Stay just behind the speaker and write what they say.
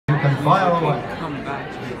can fire away.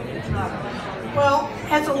 Well,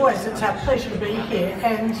 as always, it's our pleasure to be here,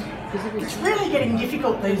 and it's really getting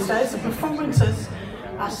difficult these days. The performances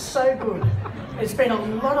are so good. There's been a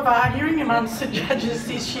lot of arguing amongst the judges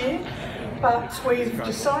this year, but we've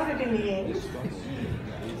decided in the end. Do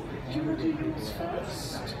you want to do yours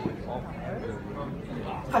first?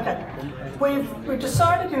 Okay. We've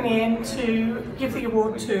decided in the end to give the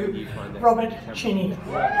award to Robert Cheney.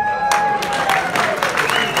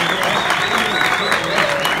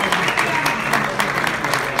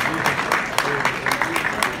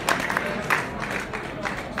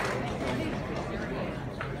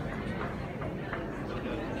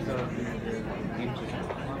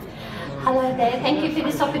 Hello there, thank you for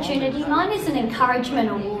this opportunity. Mine is an encouragement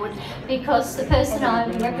award because the person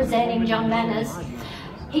I'm representing, John Manners,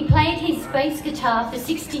 he played his bass guitar for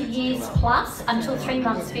 60 years plus until 3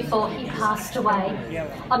 months before he passed away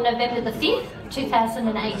on November the 5th,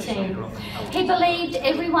 2018. He believed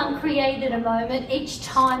everyone created a moment each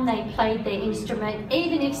time they played their instrument,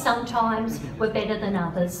 even if sometimes were better than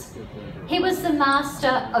others. He was the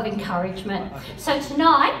master of encouragement. So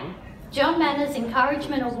tonight, John Manners'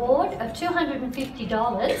 Encouragement Award of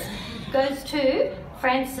 $250 goes to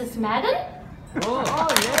Frances Madden. Oh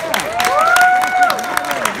yeah!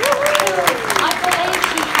 I believe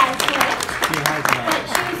she has left, but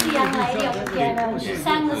she was the young lady on the piano and she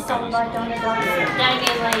sang the song by Donna Dawson,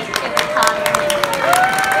 Damien Lee, every part of it.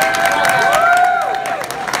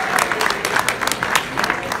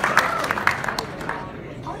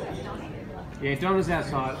 Yeah, Donna's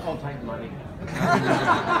outside. I'll take the money.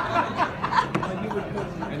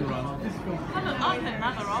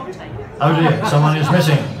 Oh dear, someone is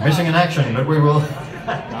missing in action, but we will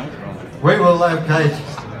locate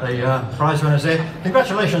the prize winners there.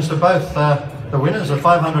 Congratulations to both the winners, the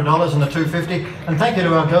 $500 and the $250, and thank you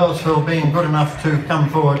to our girls for being good enough to come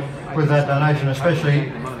forward with that donation,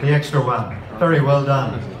 especially the extra one. Very well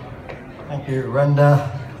done. Thank you, and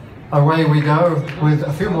away we go with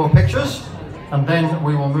a few more pictures, and then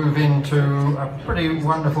we will move into a pretty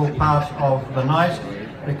wonderful part of the night,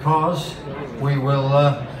 because we will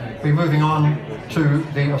be moving on to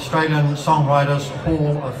the Australian Songwriters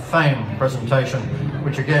Hall of Fame presentation,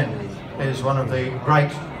 which again is one of the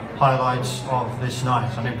great highlights of this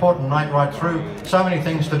night. An important night right through, so many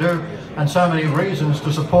things to do and so many reasons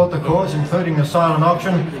to support the cause, including the silent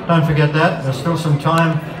auction. Don't forget that, there's still some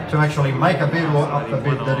time to actually make a bid or up the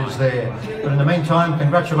bid that is there. But in the meantime,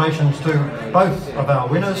 congratulations to both of our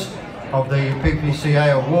winners of the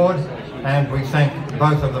PPCA award, and we thank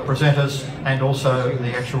both of the presenters and also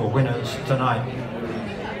the actual winners tonight.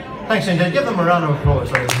 Thanks indeed. Give them a round of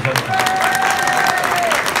applause, ladies and gentlemen.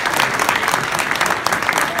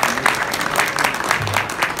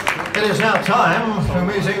 It is now time to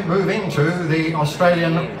move into the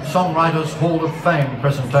Australian Songwriters Hall of Fame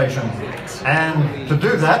presentation. And to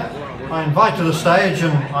do that, I invite to the stage,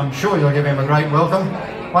 and I'm sure you'll give him a great welcome,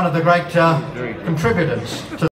 one of the great contributors to